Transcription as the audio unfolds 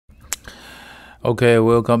Okay,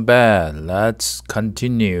 welcome back. Let's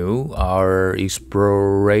continue our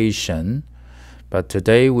exploration. But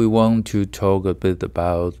today we want to talk a bit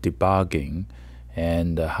about debugging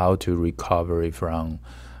and how to recover from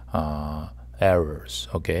errors.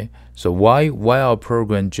 Okay, so why our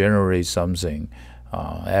program generates something,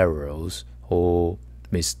 errors or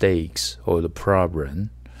mistakes or the problem?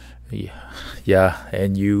 Yeah,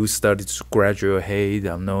 and you started to scratch your head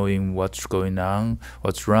on knowing what's going on,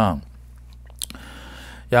 what's wrong.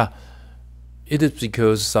 Yeah, it is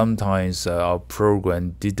because sometimes our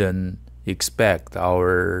program didn't expect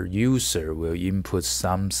our user will input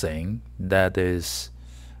something that is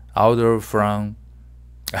out of from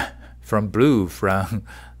blue from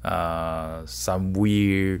some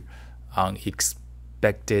weird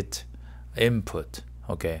unexpected input.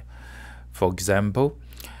 Okay, for example,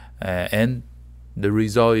 and the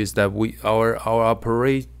result is that our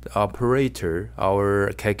operator,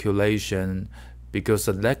 our calculation, because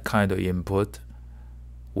of that kind of input,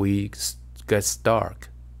 we get stuck.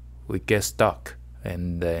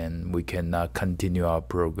 And then we cannot continue our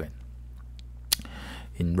program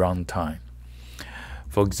in runtime.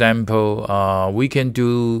 For example, we can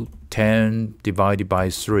do 10 divided by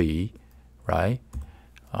 3, right?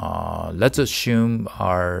 Let's assume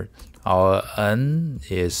our n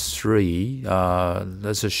is 3.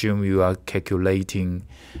 Let's assume you are calculating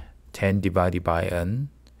 10 divided by n.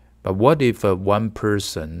 But what if one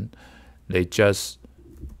person, they just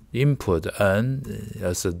input n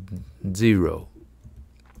as a 0?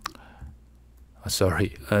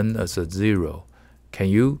 Sorry, n as a 0. Can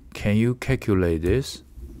you calculate this?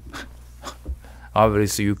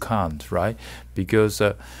 Obviously you can't, right? Because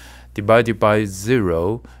divided by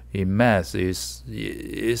 0 in math is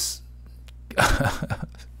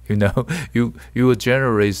you know, you will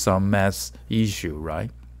generate some math issue,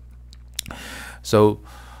 right? So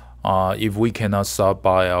if we cannot solve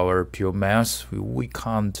by our pure math, we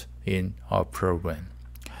can't in our program.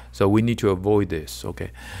 So we need to avoid this.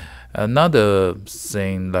 Okay. Another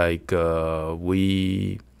thing, like for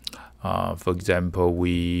example,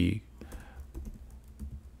 we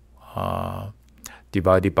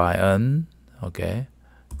divided by n. Okay.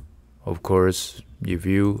 Of course, if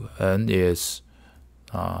n is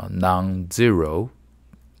non-zero,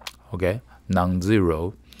 okay,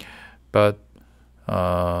 non-zero, but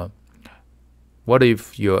what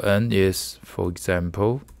if your n is, for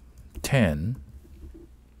example, 10?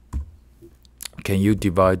 Can you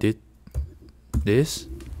divide this?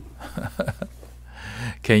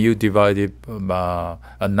 Can you divide it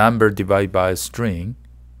a number divided by a string?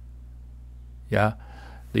 Yeah,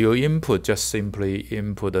 your input just simply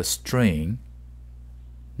input a string,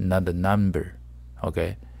 not a number.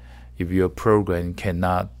 Okay, if your program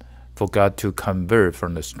forgot to convert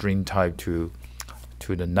from the string type to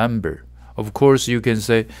the number, of course you can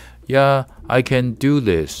say, yeah, I can do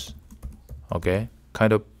this. Okay,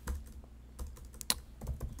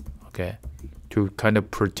 to kind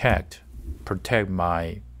of protect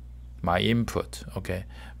my input. Okay,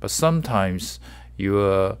 but sometimes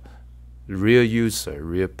your real user,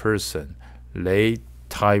 real person, they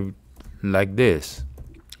type like this.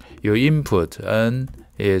 Your input n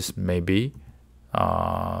is maybe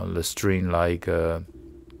the string like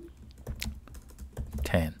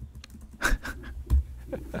 10.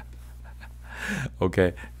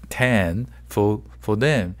 Okay, 10 for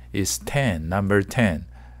them is 10, number 10.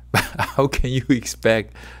 But how can you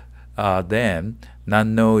expect them not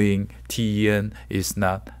knowing ten is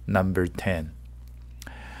not number 10?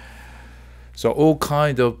 So all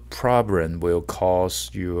kind of problem will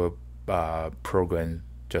cause your program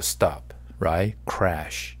just stop, right?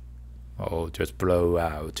 Crash or just blow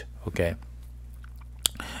out. Okay.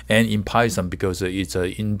 And in Python, because it's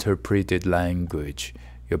an interpreted language,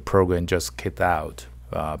 your program just kicked out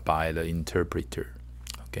by the interpreter.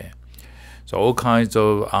 Okay. So all kinds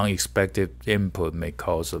of unexpected input may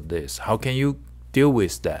cause of this. How can you deal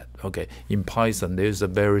with that? Okay, in Python there's a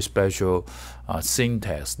very special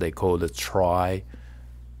syntax they call the try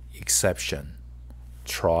exception.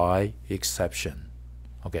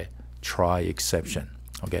 Okay, try exception.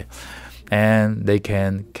 Okay, and they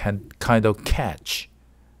can kind of catch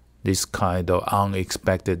this kind of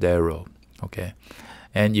unexpected error. Okay,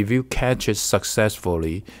 and if you catch it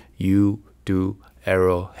successfully, you do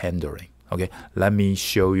error handling. Okay, let me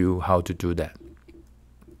show you how to do that.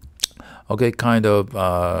 Okay, kind of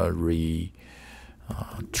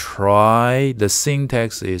try. The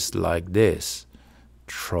syntax is like this.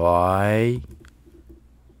 Try.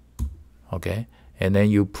 Okay, and then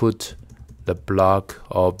you put the block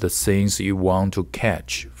of the things you want to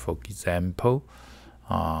catch. For example,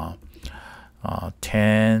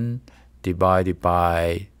 10 divided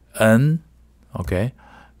by n, okay?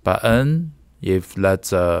 But n, if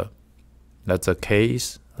that's a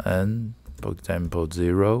case, n, for example,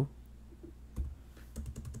 0,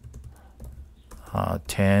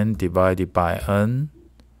 10 divided by n,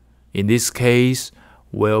 in this case,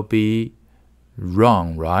 will be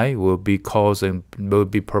wrong, right? Will be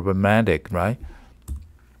problematic, right?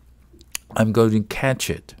 I'm going to catch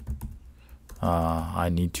it. I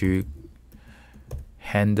need to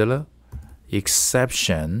handle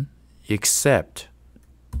exception, except,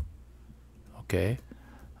 okay?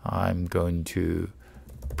 I'm going to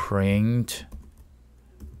print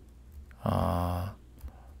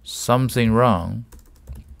something wrong.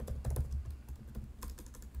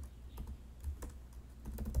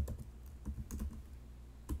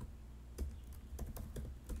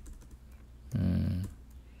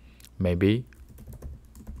 Maybe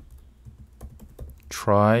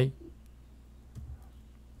try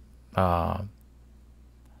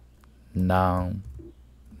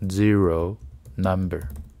non-zero number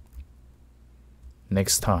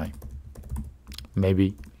next time.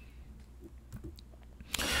 Maybe.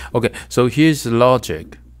 Okay, so here's the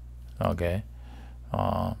logic. Okay,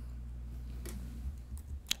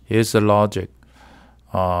 here's the logic.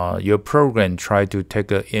 Your program try to take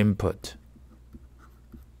an input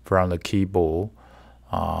from the keyboard,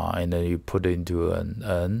 and then you put it into an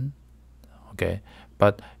N, okay?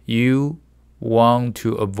 But you want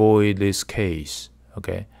to avoid this case,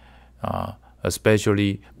 okay?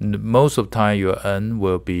 Especially, most of the time your N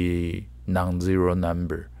will be non-zero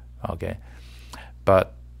number, okay?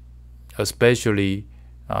 But especially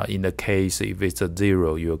in the case if it's a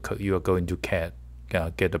 0, you are going to get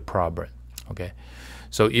a problem, okay?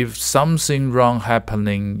 So if something wrong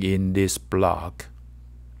happening in this block,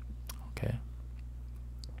 okay,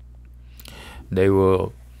 they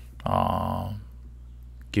will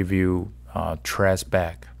give you trace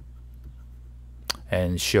back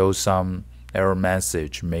and show some error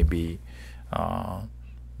message, maybe a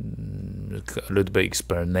little bit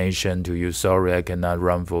explanation to you. Sorry, I cannot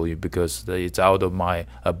run for you because it's out of my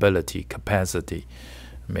capacity.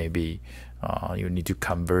 Maybe you need to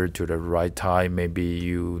convert to the right time. Maybe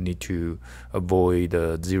you need to avoid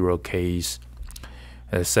the 0 case,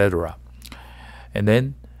 etc. And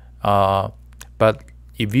then, but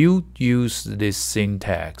if you use this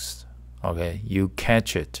syntax, okay, you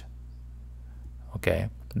catch it. Okay,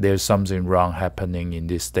 there's something wrong happening in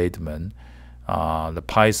this statement. The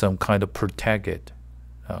Python kind of protect it.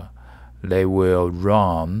 They will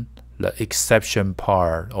run the exception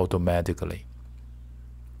part automatically.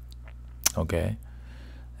 Okay,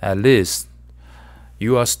 at least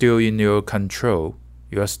you are still in your control.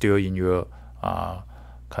 You are still in your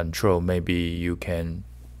control. Maybe you can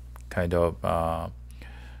kind of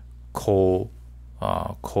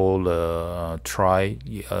try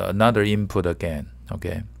another input again.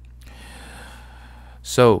 Okay,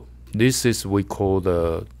 so this is we call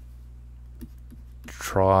the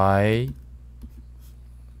try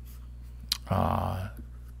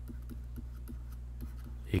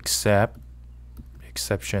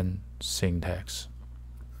exception syntax.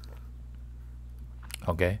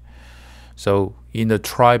 Okay, so in the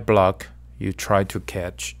try block, you try to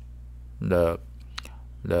catch the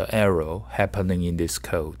error happening in this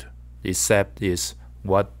code, except is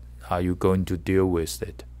what are you going to deal with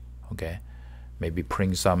it. Okay, maybe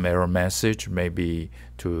print some error message, maybe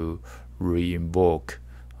to reinvoke,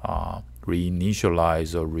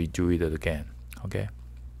 reinitialize, or redo it again. Okay,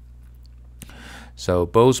 so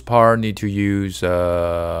both parts need to use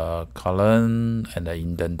colon and the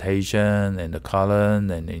indentation, and the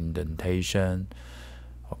colon and the indentation.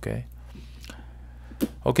 Okay,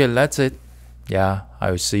 that's it. Yeah,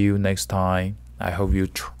 I will see you next time. I hope you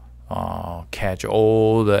catch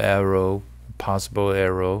all the possible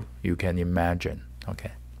error you can imagine.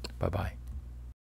 Okay, bye bye.